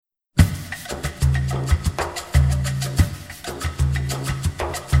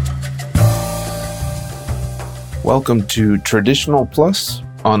Welcome to Traditional Plus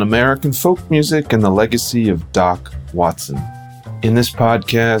on American folk music and the legacy of Doc Watson. In this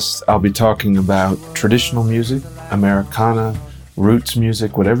podcast, I'll be talking about traditional music, Americana, roots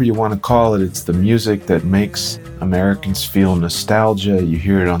music, whatever you want to call it. It's the music that makes Americans feel nostalgia. You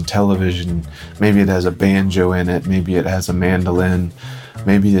hear it on television. Maybe it has a banjo in it. Maybe it has a mandolin.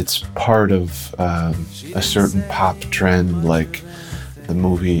 Maybe it's part of a certain pop trend like the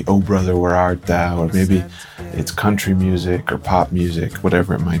movie Oh Brother, Where Art Thou? Or maybe it's country music or pop music,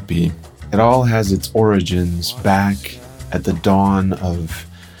 whatever it might be. It all has its origins back at the dawn of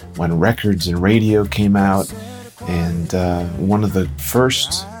when records and radio came out. And one of the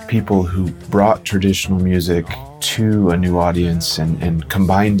first people who brought traditional music to a new audience and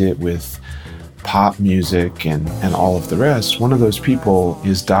combined it with pop music and all of the rest, one of those people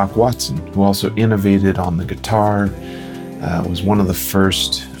is Doc Watson, who also innovated on the guitar, was one of the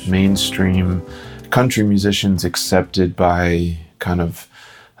first mainstream country musicians accepted by kind of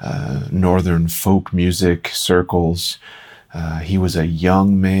northern folk music circles. He was a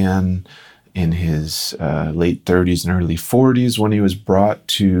young man in his late 30s and early 40s when he was brought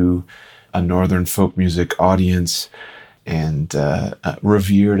to a northern folk music audience and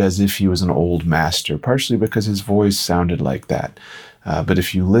revered as if he was an old master, partially because his voice sounded like that. But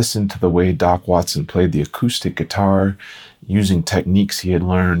if you listen to the way Doc Watson played the acoustic guitar, using techniques he had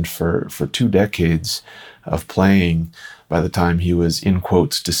learned for 2 decades of playing by the time he was, in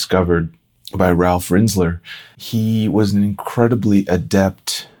quotes, discovered by Ralph Rinzler, he was an incredibly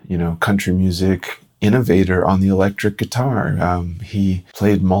adept, country music innovator on the electric guitar. He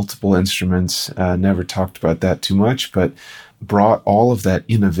played multiple instruments, never talked about that too much, but brought all of that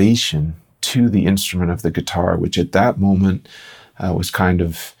innovation to the instrument of the guitar, which at that moment was kind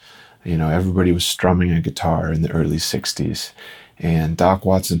of, everybody was strumming a guitar in the early 60s. And Doc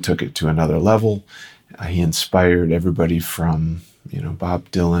Watson took it to another level. He inspired everybody from, Bob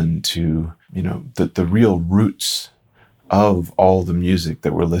Dylan to, the real roots of all the music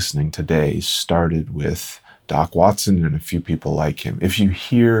that we're listening today started with Doc Watson and a few people like him. If you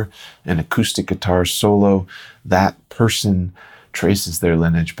hear an acoustic guitar solo, that person traces their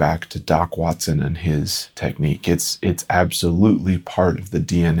lineage back to Doc Watson and his technique. It's absolutely part of the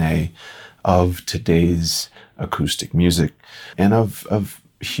DNA of today's acoustic music and of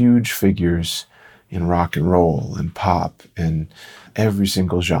huge figures in rock and roll and pop and every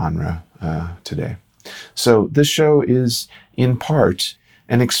single genre today. So this show is in part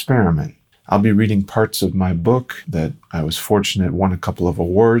an experiment. I'll be reading parts of my book that I was fortunate won a couple of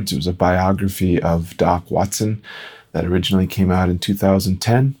awards. It was a biography of Doc Watson that originally came out in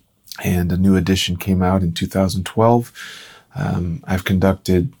 2010, and a new edition came out in 2012. I've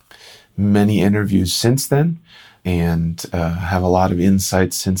conducted many interviews since then and have a lot of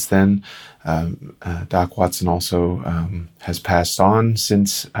insights since then. Doc Watson also has passed on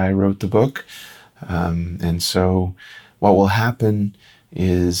since I wrote the book. And so what will happen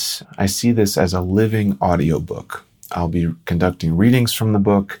is I see this as a living audiobook. I'll be conducting readings from the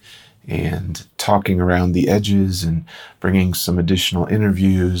book and talking around the edges and bringing some additional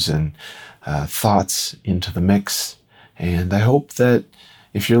interviews and thoughts into the mix. And I hope that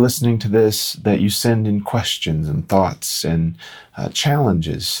if you're listening to this, that you send in questions and thoughts and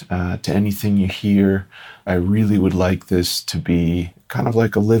challenges to anything you hear. I really would like this to be kind of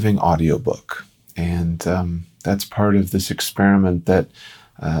like a living audiobook. And that's part of this experiment that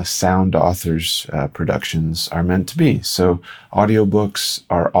Sound Authors productions are meant to be. So audiobooks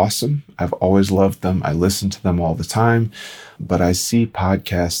are awesome. I've always loved them. I listen to them all the time. But I see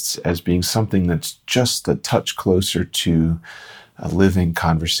podcasts as being something that's just a touch closer to a living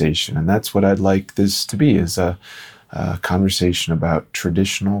conversation. And that's what I'd like this to be, is a conversation about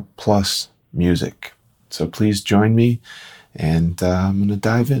traditional plus music. So please join me, and I'm going to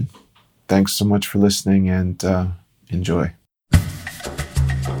dive in. Thanks so much for listening, and enjoy.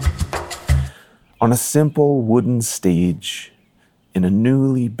 On a simple wooden stage in a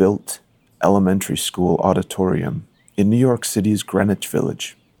newly built elementary school auditorium in New York City's Greenwich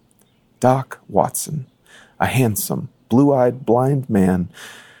Village, Doc Watson, a handsome, blue-eyed blind man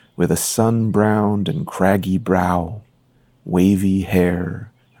with a sun-browned and craggy brow, wavy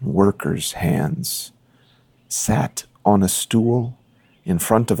hair, and worker's hands, sat on a stool in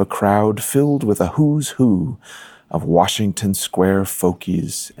front of a crowd filled with a who's who of Washington Square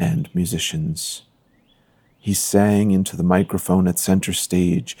folkies and musicians. He sang into the microphone at center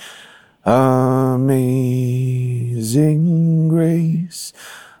stage, "Amazing grace,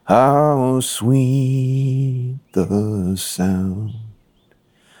 how sweet the sound,"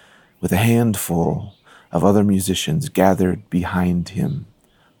 with a handful of other musicians gathered behind him,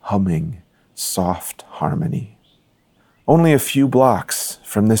 humming soft harmony. Only a few blocks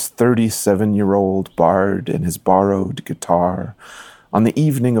from this 37-year-old bard and his borrowed guitar, on the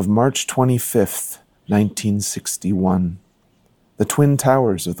evening of March 25th, 1961, the Twin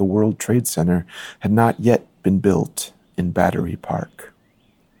Towers of the World Trade Center had not yet been built in Battery Park.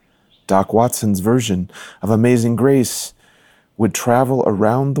 Doc Watson's version of Amazing Grace would travel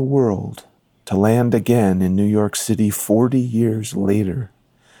around the world to land again in New York City 40 years later,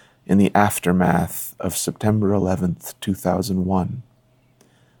 in the aftermath of September 11th, 2001,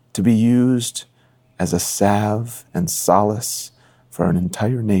 to be used as a salve and solace for an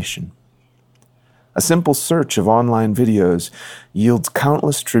entire nation. A simple search of online videos yields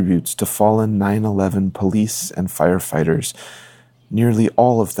countless tributes to fallen 9/11 police and firefighters, nearly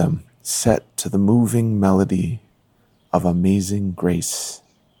all of them set to the moving melody of Amazing Grace.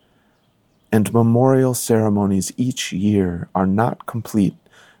 And memorial ceremonies each year are not complete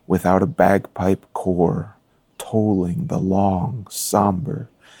without a bagpipe corps tolling the long, somber,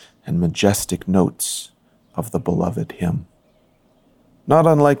 and majestic notes of the beloved hymn. Not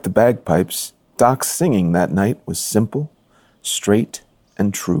unlike the bagpipes, Doc's singing that night was simple, straight,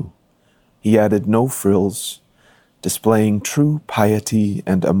 and true. He added no frills, displaying true piety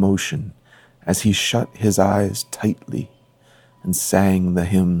and emotion as he shut his eyes tightly and sang the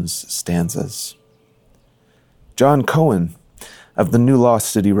hymn's stanzas. John Cohen of the New Lost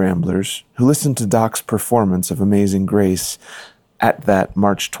City Ramblers, who listened to Doc's performance of Amazing Grace at that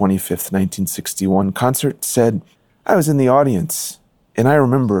March 25th, 1961 concert, said, "I was in the audience, and I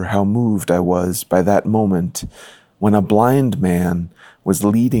remember how moved I was by that moment when a blind man was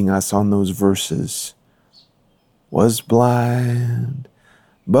leading us on those verses. Was blind,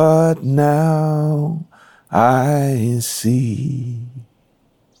 but now I see."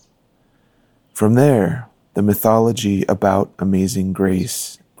 From there, the mythology about Amazing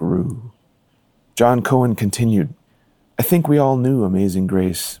Grace grew. John Cohen continued, "I think we all knew Amazing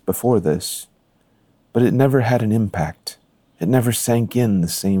Grace before this, but it never had an impact. It never sank in the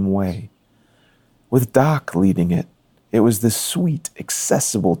same way. With Doc leading it, it was this sweet,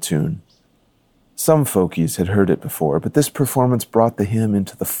 accessible tune. Some folkies had heard it before, but this performance brought the hymn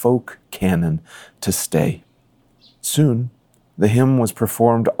into the folk canon to stay. Soon, the hymn was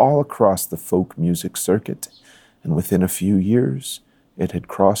performed all across the folk music circuit, and within a few years, it had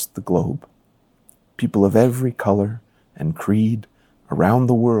crossed the globe. People of every color and creed around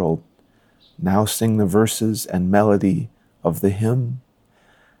the world now sing the verses and melody of the hymn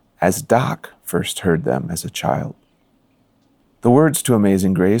as Doc first heard them as a child. The words to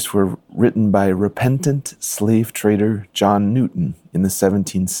Amazing Grace were written by repentant slave trader John Newton in the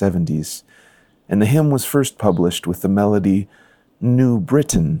 1770s, and the hymn was first published with the melody New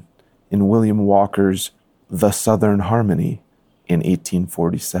Britain in William Walker's The Southern Harmony in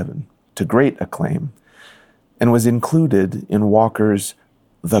 1847, to great acclaim, and was included in Walker's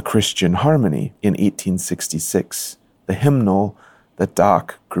The Christian Harmony in 1866, the hymnal that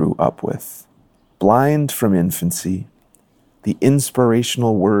Doc grew up with. Blind from infancy, the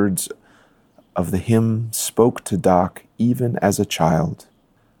inspirational words of the hymn spoke to Doc even as a child.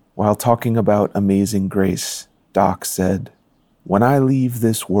 While talking about Amazing Grace, Doc said, "When I leave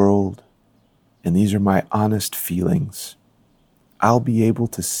this world, and these are my honest feelings, I'll be able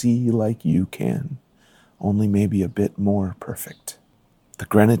to see like you can, only maybe a bit more perfect." The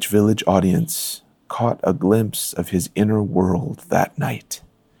Greenwich Village audience caught a glimpse of his inner world that night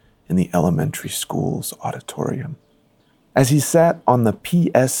in the elementary school's auditorium. As he sat on the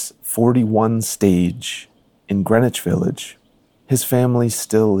PS 41 stage in Greenwich Village, his family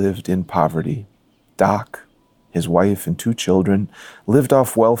still lived in poverty. Doc, his wife and 2 children, lived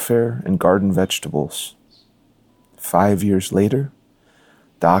off welfare and garden vegetables. 5 years later,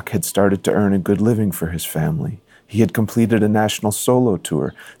 Doc had started to earn a good living for his family. He had completed a national solo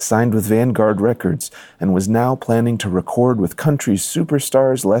tour, signed with Vanguard Records, and was now planning to record with country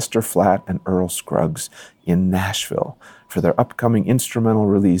superstars Lester Flatt and Earl Scruggs in Nashville for their upcoming instrumental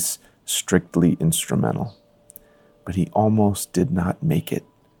release, Strictly Instrumental. But he almost did not make it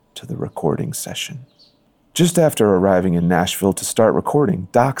to the recording session. Just after arriving in Nashville to start recording,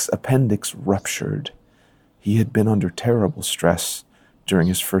 Doc's appendix ruptured. He had been under terrible stress during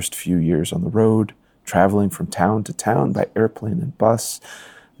his first few years on the road, traveling from town to town by airplane and bus,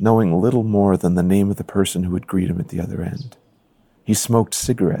 knowing little more than the name of the person who would greet him at the other end. He smoked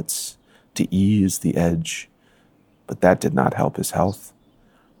cigarettes to ease the edge, but that did not help his health.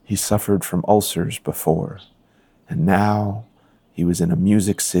 He suffered from ulcers before, and now he was in a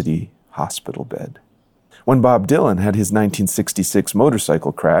Music City hospital bed. When Bob Dylan had his 1966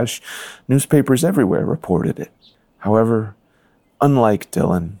 motorcycle crash, newspapers everywhere reported it. However, unlike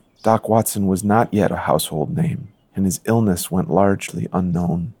Dylan, Doc Watson was not yet a household name. and his illness went largely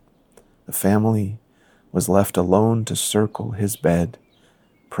unknown. The family was left alone to circle his bed,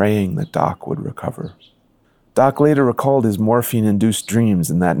 praying that Doc would recover. Doc later recalled his morphine-induced dreams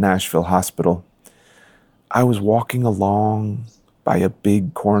in that Nashville hospital. I was walking along by a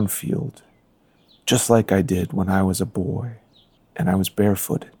big cornfield, just like I did when I was a boy, and I was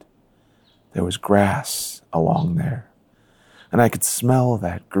barefooted. There was grass along there, and I could smell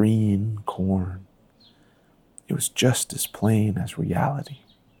that green corn. It was just as plain as reality.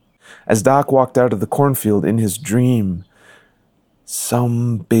 As Doc walked out of the cornfield in his dream,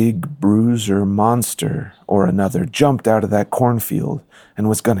 some big bruiser monster or another jumped out of that cornfield and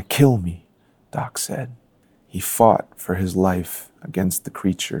was going to kill me, Doc said. He fought for his life against the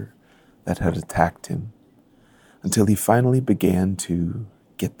creature that had attacked him until he finally began to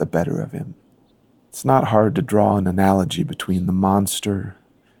get the better of him. It's not hard to draw an analogy between the monster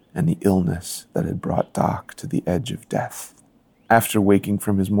and the illness that had brought Doc to the edge of death. After waking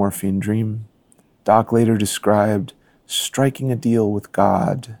from his morphine dream, Doc later described striking a deal with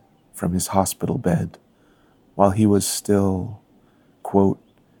God from his hospital bed while he was still, quote,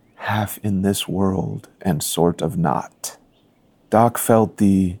 half in this world and sort of not. Doc felt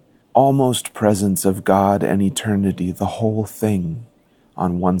the almost presence of God and eternity, the whole thing,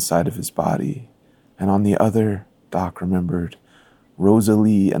 on one side of his body, and on the other, Doc remembered,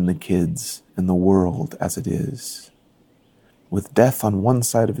 Rosalie and the kids and the world as it is. With death on one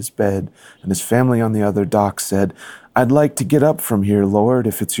side of his bed and his family on the other, Doc said, I'd like to get up from here, Lord,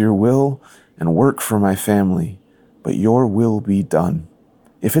 if it's your will, and work for my family, but your will be done.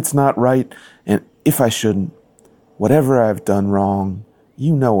 If it's not right, and if I shouldn't, whatever I've done wrong,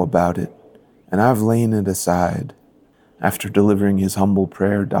 you know about it, and I've lain it aside. After delivering his humble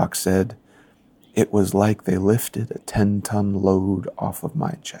prayer, Doc said, it was like they lifted a 10-ton load off of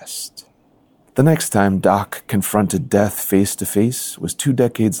my chest. The next time Doc confronted death face-to-face was 2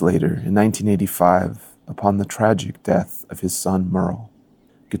 decades later, in 1985, upon the tragic death of his son Merle.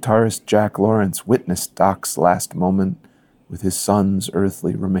 Guitarist Jack Lawrence witnessed Doc's last moment with his son's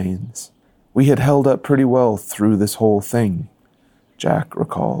earthly remains. We had held up pretty well through this whole thing, Jack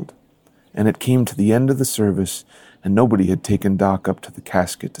recalled, and it came to the end of the service, and nobody had taken Doc up to the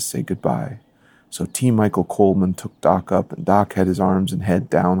casket to say goodbye. So T. Michael Coleman took Doc up, and Doc had his arms and head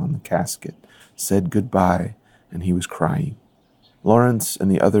down on the casket, said goodbye, and he was crying. Lawrence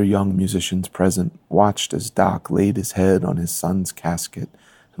and the other young musicians present watched as Doc laid his head on his son's casket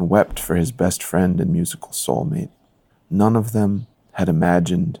and wept for his best friend and musical soulmate. None of them had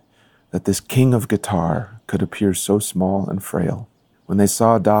imagined that this king of guitar could appear so small and frail. When they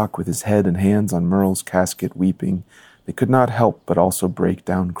saw Doc with his head and hands on Merle's casket weeping, they could not help but also break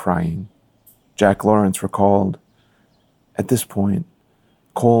down crying. Jack Lawrence recalled, at this point,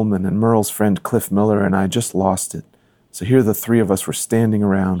 Coleman and Merle's friend Cliff Miller and I just lost it. So here the three of us were standing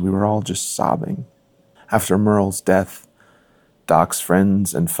around. We were all just sobbing. After Merle's death, Doc's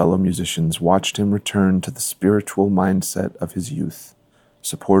friends and fellow musicians watched him return to the spiritual mindset of his youth,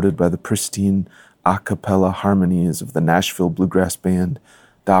 supported by the pristine a cappella harmonies of the Nashville Bluegrass Band.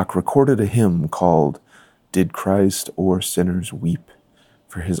 Doc recorded a hymn called Did Christ or Sinners Weep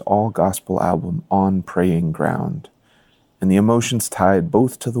for his all-gospel album On Praying Ground, and the emotions tied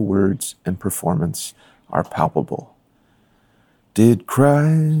both to the words and performance are palpable. Did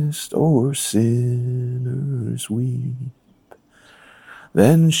Christ or sinners weep?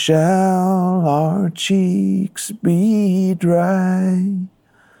 Then shall our cheeks be dry.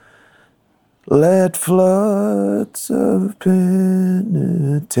 Let floods of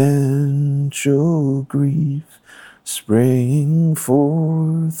penitential grief spring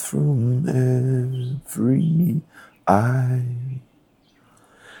forth from every eye.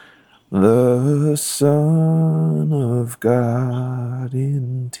 The Son of God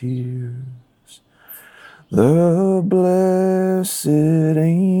in tears, the blessed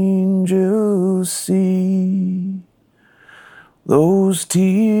angels see. Those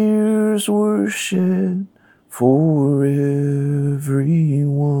tears were shed for everyone.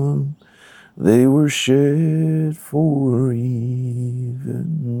 They were shed for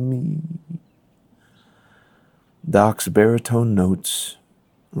even me. Doc's baritone notes,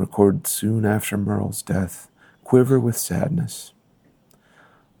 recorded soon after Merle's death, quiver with sadness.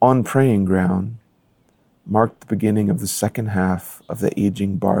 On Praying Ground marked the beginning of the second half of the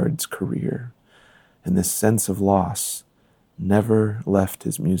aging bard's career, and this sense of loss never left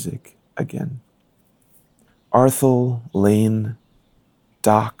his music again. Arthur Lane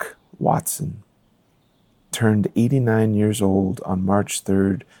Doc Watson turned 89 years old on March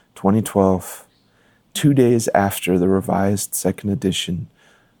 3rd, 2012, 2 days after the revised second edition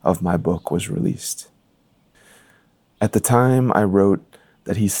of my book was released. At the time, I wrote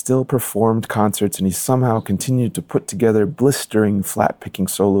that he still performed concerts and he somehow continued to put together blistering flat-picking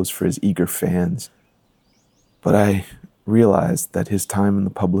solos for his eager fans. But I realized that his time in the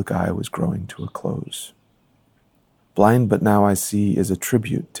public eye was growing to a close. Blind But Now I See is a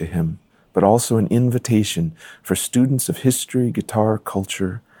tribute to him, but also an invitation for students of history, guitar,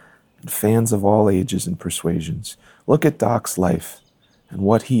 culture, and fans of all ages and persuasions. Look at Doc's life and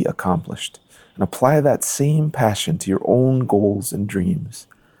what he accomplished, and apply that same passion to your own goals and dreams.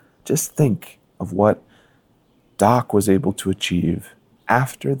 Just think of what Doc was able to achieve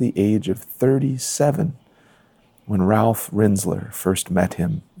after the age of 37 when Ralph Rinzler first met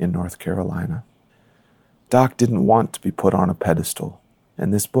him in North Carolina. Doc didn't want to be put on a pedestal,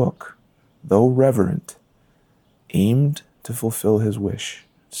 and this book, though reverent, aimed to fulfill his wish,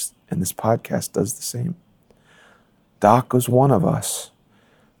 and this podcast does the same. Doc was one of us,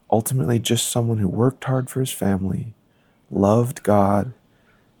 ultimately just someone who worked hard for his family, loved God,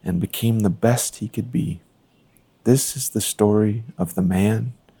 and became the best he could be. This is the story of the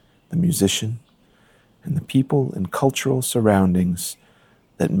man, the musician, and the people and cultural surroundings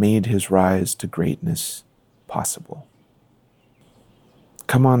that made his rise to greatness possible.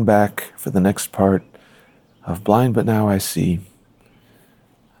 Come on back for the next part of Blind But Now I See.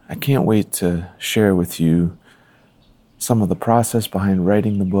 I can't wait to share with you some of the process behind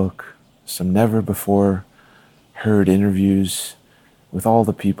writing the book, some never-before-heard interviews with all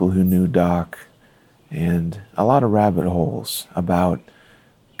the people who knew Doc, and a lot of rabbit holes about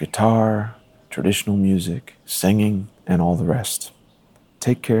guitar, traditional music, singing, and all the rest.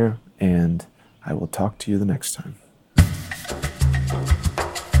 Take care, and I will talk to you the next time.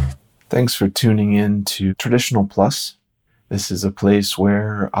 Thanks for tuning in to Traditional Plus. This is a place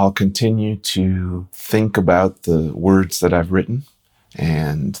where I'll continue to think about the words that I've written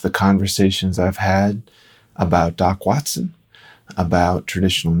and the conversations I've had about Doc Watson, about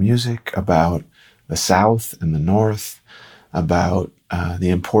traditional music, about the South and the North, about the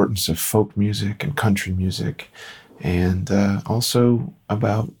importance of folk music and country music, and also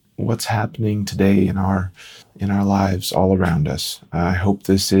about what's happening today in our lives all around us. I hope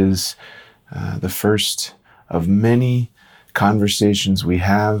this is the first of many conversations we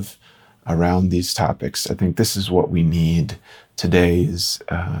have around these topics. I think this is what we need today, is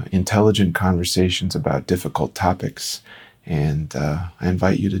intelligent conversations about difficult topics. And I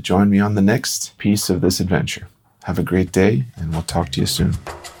invite you to join me on the next piece of this adventure. Have a great day, and we'll talk to you soon.